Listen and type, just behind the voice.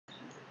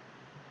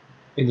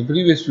In the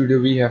previous video,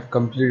 we have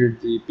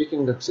completed the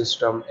picking up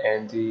system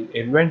and the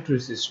inventory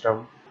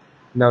system.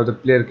 Now the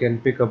player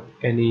can pick up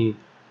any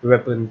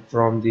weapon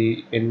from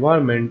the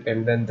environment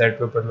and then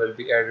that weapon will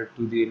be added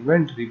to the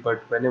inventory,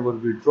 but whenever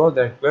we draw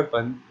that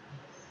weapon,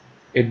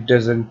 it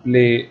doesn't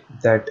play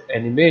that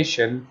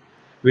animation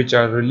which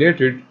are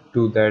related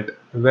to that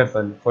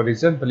weapon. For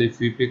example, if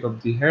we pick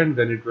up the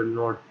handgun, it will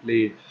not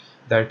play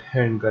that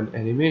handgun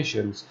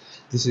animations.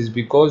 This is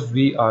because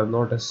we are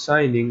not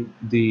assigning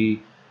the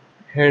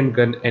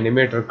handgun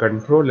animator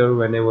controller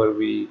whenever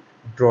we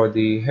draw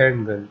the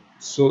handgun.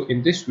 So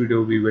in this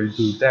video we will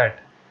do that.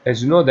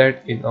 As you know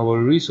that in our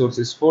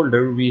resources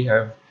folder we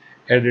have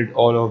added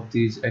all of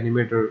these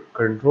animator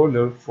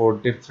controller for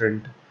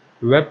different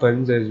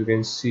weapons, as you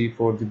can see,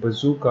 for the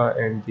bazooka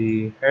and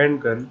the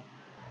handgun.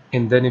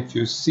 And then if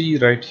you see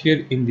right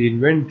here in the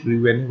inventory,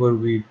 whenever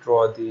we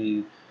draw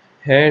the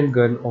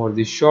handgun or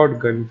the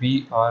shotgun,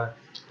 we are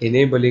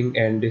enabling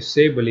and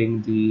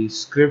disabling the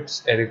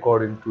scripts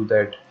according to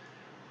that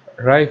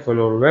rifle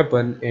or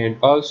weapon, and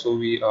also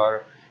we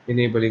are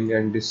enabling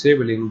and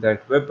disabling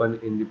that weapon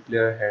in the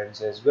player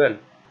hands as well.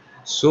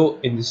 So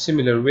in the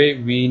similar way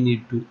we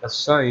need to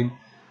assign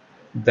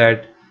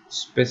that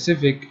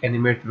specific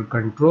animator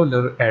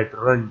controller at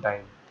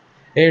runtime,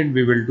 and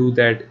we will do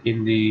that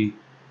in the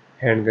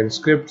handgun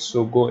script.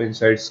 So go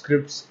inside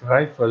scripts,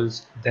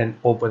 rifles, then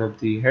open up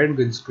the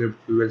handgun script.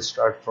 We will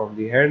start from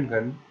the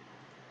handgun.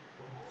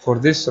 For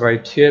this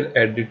right here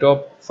at the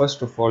top,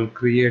 first of all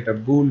create a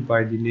bool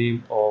by the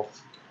name of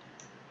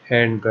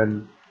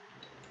handgun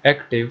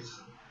active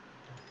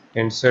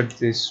and set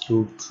this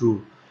to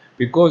true,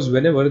 because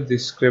whenever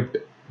this script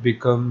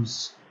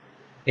becomes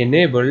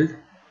enabled,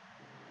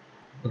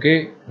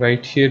 okay,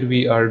 right here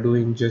we are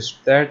doing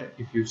just that.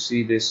 If you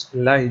see this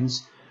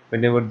lines,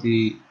 whenever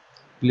the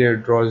player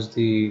draws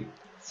the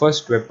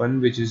first weapon,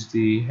 which is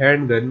the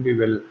handgun, we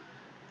will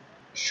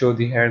show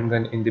the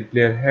handgun in the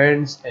player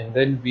hands, and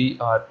then we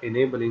are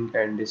enabling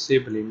and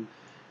disabling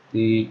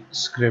the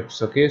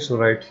scripts. Okay, so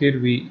right here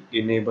we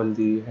enable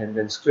the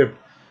handgun script.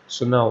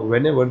 So now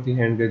whenever the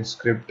handgun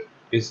script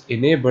is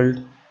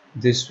enabled,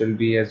 this will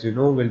be, as you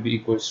know, will be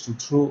equals to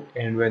true,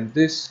 and when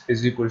this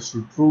is equals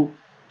to true,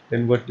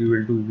 then what we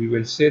will do, we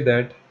will say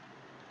that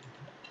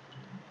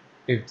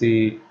if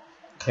the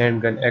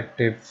handgun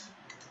active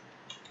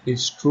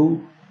is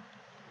true,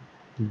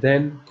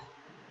 then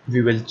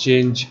we will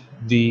change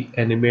the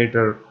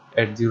animator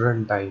at the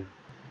runtime.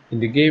 In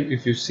the game,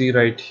 if you see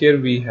right here,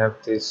 we have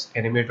this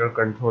animator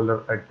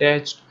controller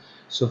attached.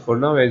 So for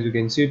now, as you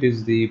can see, it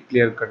is the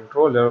player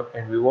controller,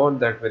 and we want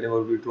that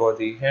whenever we draw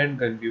the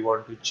handgun, we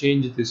want to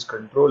change this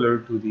controller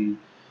to the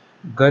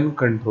gun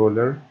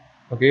controller,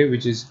 okay,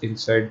 which is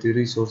inside the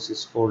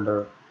resources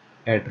folder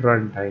at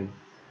runtime.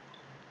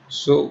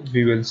 So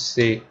we will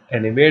say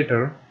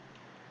animator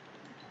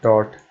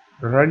dot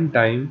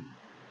runtime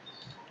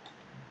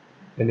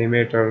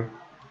animator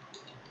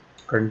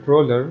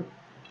controller.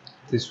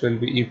 This will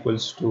be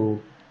equals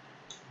to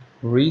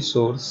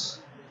resource.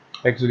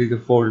 Actually the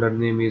folder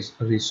name is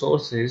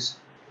resources,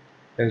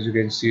 as you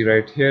can see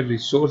right here,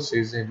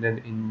 resources, and then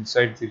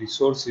inside the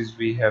resources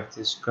we have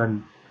this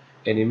gun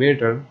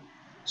animator.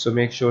 So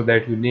make sure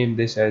that you name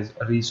this as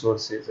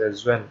resources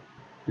as well,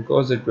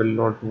 because it will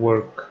not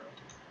work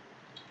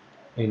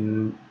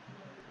in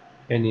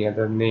any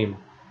other name.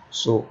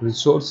 So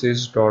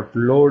resources dot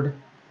load,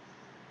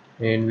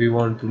 and we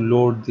want to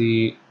load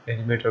the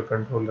animator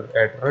controller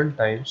at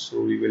runtime,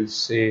 so we will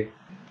say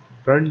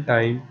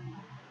runtime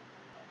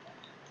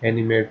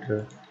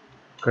animator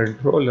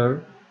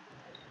controller.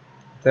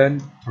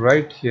 Then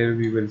right here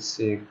we will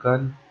say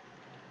gun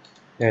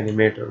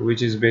animator,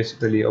 which is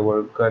basically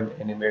our gun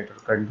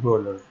animator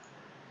controller.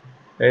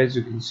 As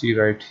you can see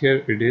right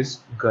here, it is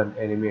gun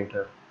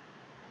animator.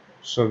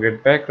 So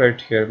get back right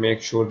here,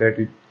 make sure that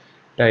you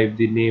type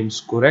the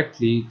names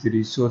correctly, the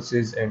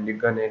resources and the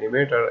gun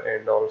animator,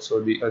 and also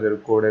the other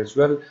code as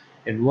well.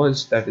 And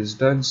once that is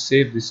done,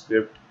 save the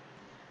script,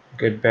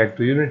 get back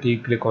to Unity,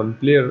 click on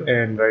player,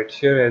 and right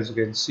here, as you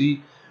can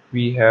see,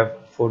 we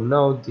have for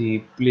now the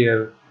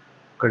player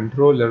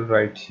controller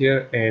right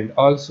here, and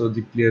also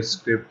the player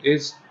script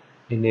is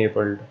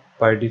enabled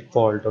by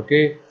default.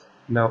 Okay,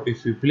 now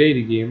if we play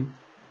the game,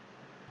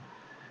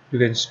 you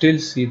can still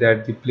see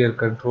that the player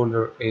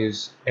controller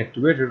is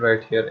activated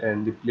right here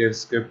and the player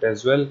script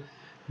as well.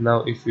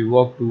 Now if we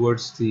walk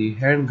towards the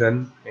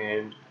handgun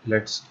and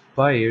let's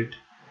buy it,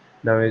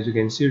 now as you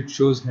can see, it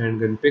shows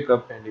handgun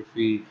pickup, and if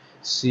we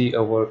see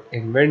our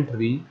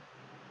inventory,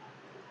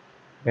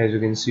 as you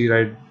can see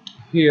right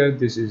here,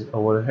 this is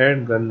our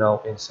handgun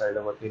now inside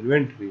our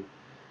inventory.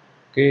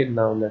 Okay,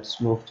 now let's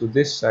move to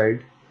this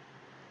side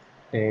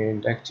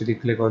and actually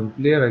click on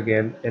player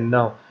again, and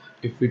now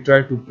if we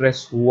try to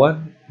press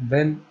 1,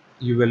 then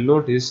you will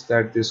notice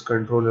that this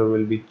controller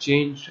will be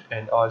changed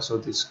and also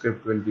the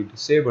script will be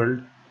disabled,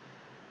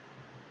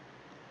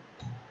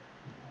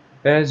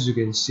 as you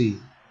can see.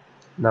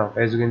 Now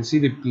as you can see,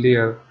 the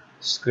player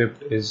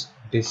script is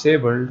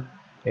disabled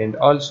and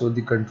also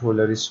the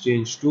controller is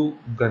changed to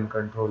gun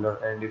controller.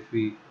 And if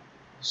we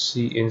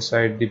see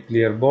inside the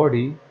player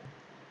body,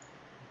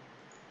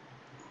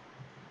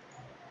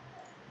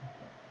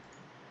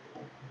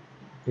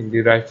 in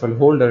the rifle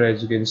holder,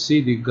 as you can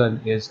see, the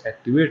gun is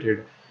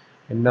activated,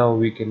 and now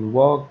we can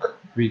walk,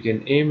 we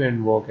can aim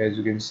and walk. As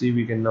you can see,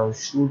 we can now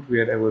shoot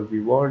wherever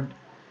we want.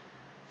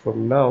 For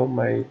now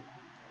my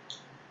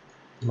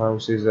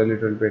mouse is a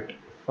little bit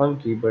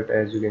funky, but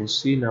as you can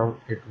see now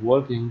it's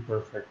working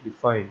perfectly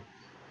fine.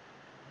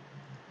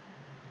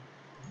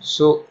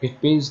 So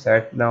it means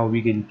that now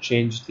we can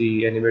change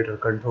the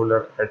animator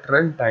controller at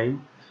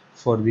runtime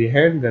for the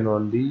handgun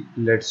only.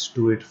 Let's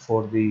do it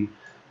for the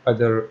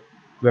other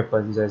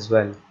weapons as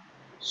well.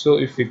 So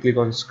if we click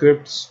on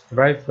scripts,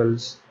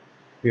 rifles,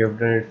 we have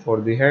done it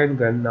for the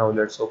handgun. Now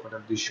let's open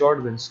up the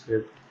shotgun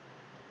script.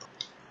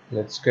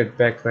 Let's get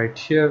back right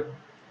here.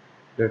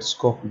 Let's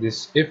copy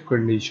this if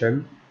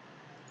condition,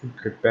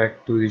 get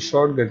back to the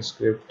shotgun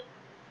script.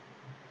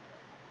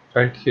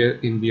 Right here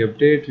in the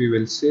update we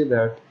will say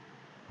that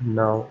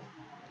now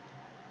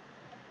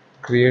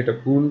create a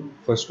pool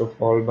first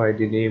of all by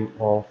the name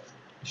of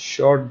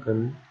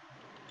shotgun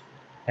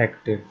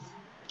active.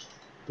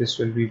 This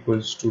will be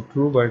equals to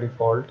true by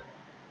default,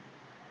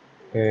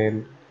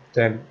 and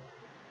then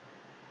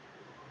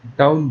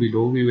down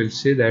below we will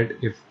say that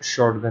if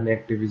shotgun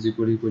active is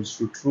equals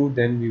to true,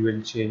 then we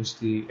will change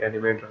the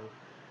animator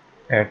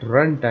at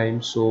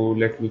runtime. So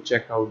let me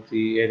check out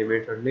the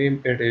animator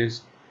name. It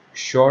is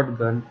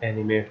shotgun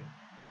animator.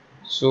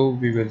 So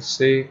we will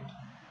say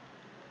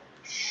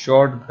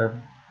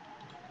shotgun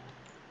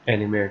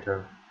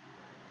animator.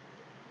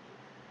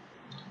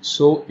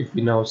 So if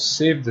we now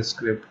save the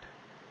script,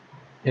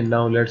 and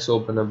now let's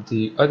open up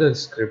the other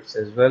scripts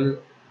as well,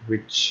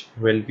 which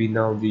will be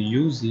now the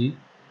UZ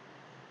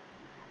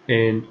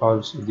and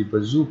also the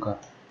bazooka.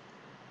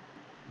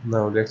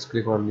 Now let's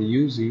click on the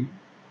UZ,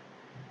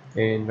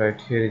 and right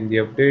here in the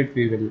update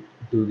we will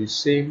do the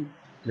same.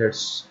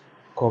 Let's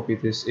copy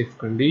this if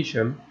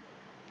condition,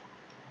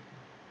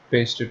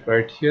 paste it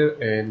right here,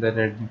 and then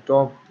at the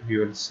top we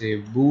will say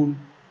bool.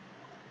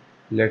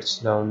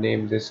 Let's now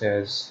name this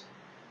as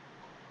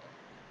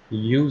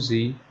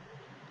UZ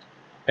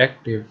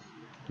active,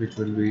 which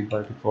will be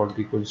by default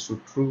equals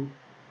to true.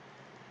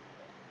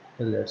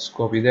 And let's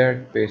copy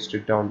that, paste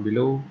it down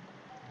below.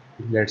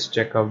 Let's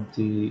check out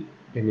the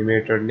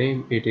animator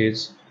name. It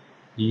is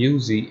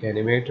UZ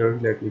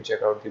animator. Let me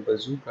check out the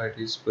bazooka. It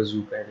is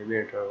bazooka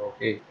animator.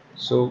 Okay,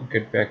 so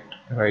get back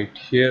right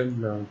here.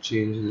 Now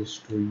change this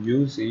to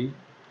UZ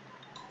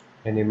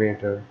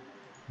animator.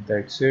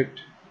 That's it.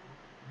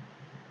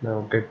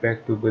 Now get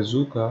back to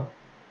bazooka.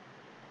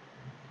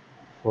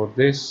 For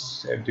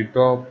this, at the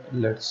top,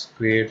 let's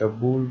create a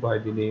bool by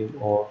the name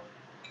of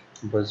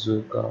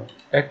bazooka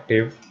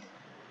active.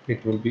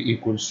 It will be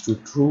equals to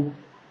true.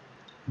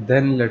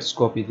 Then let's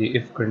copy the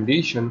if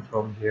condition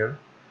from here.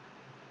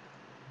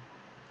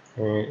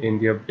 In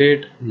the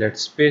update,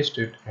 let's paste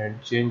it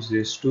and change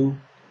this to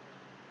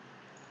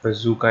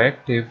bazooka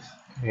active,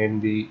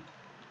 and the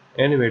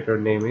animator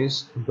name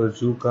is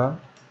bazooka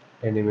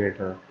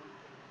animator.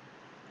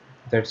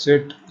 That's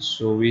it.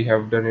 So we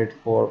have done it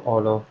for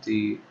all of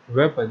the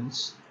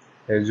weapons,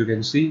 as you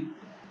can see.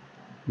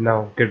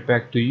 Now get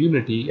back to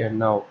Unity, and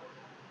now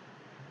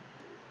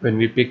when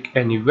we pick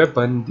any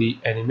weapon, the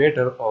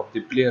animator of the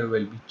player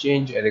will be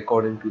changed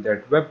according to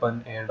that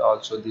weapon, and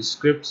also the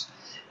scripts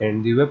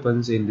and the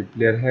weapons in the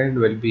player hand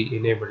will be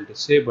enabled,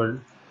 disabled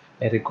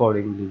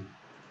accordingly.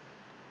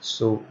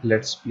 So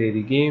let's play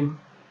the game.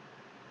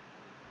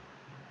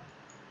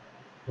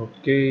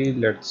 Okay,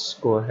 let's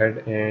go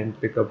ahead and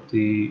pick up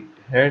the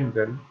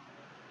handgun,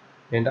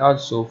 and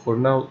also for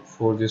now,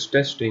 for this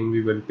testing,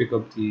 we will pick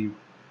up the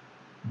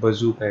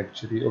bazooka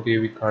actually. Okay,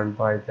 we can't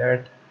buy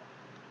that.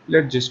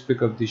 Let's just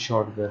pick up the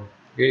shotgun.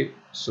 Okay,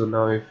 so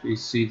now if we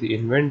see the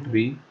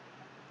inventory,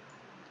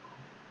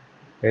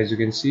 as you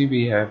can see,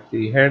 we have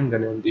the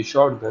handgun and the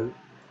shotgun.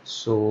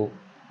 So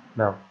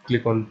now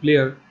click on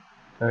player.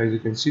 Now as you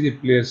can see, the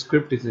player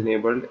script is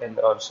enabled and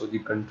also the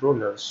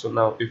controller. So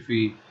now if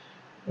we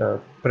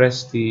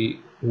press the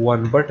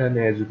one button,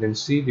 as you can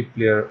see, the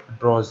player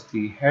draws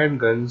the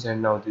handguns,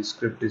 and now the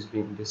script is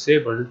being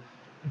disabled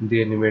and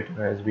the animator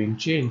has been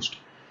changed.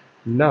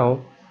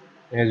 Now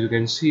as you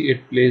can see,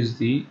 it plays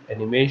the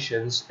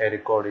animations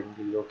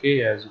accordingly.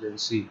 Okay, as you can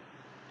see,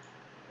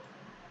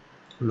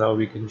 now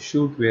we can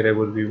shoot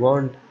wherever we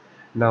want.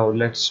 Now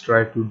let's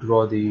try to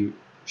draw the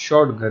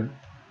shotgun,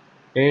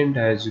 and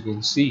as you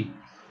can see,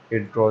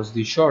 it draws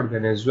the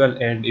shotgun as well.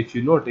 And if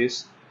you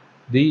notice,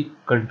 the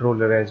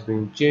controller has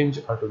been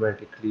changed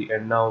automatically,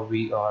 and now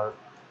we are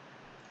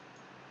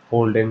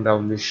holding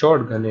down the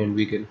shotgun and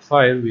we can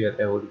fire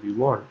wherever we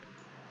want.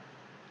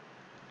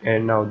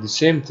 And now the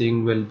same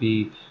thing will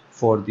be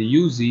for the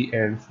UZ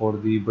and for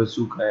the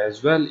bazooka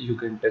as well. You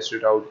can test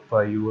it out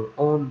by your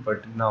own,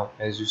 but now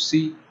as you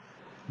see,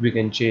 we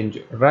can change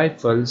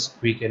rifles,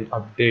 we can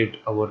update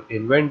our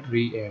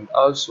inventory, and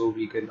also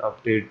we can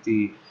update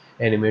the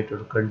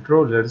animator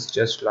controllers,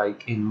 just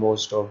like in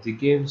most of the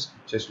games.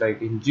 Just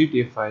like in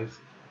GTA 5,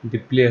 the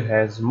player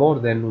has more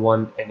than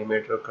one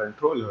animator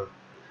controller.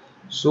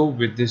 So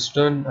with this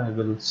done, I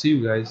will see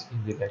you guys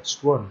in the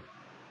next one.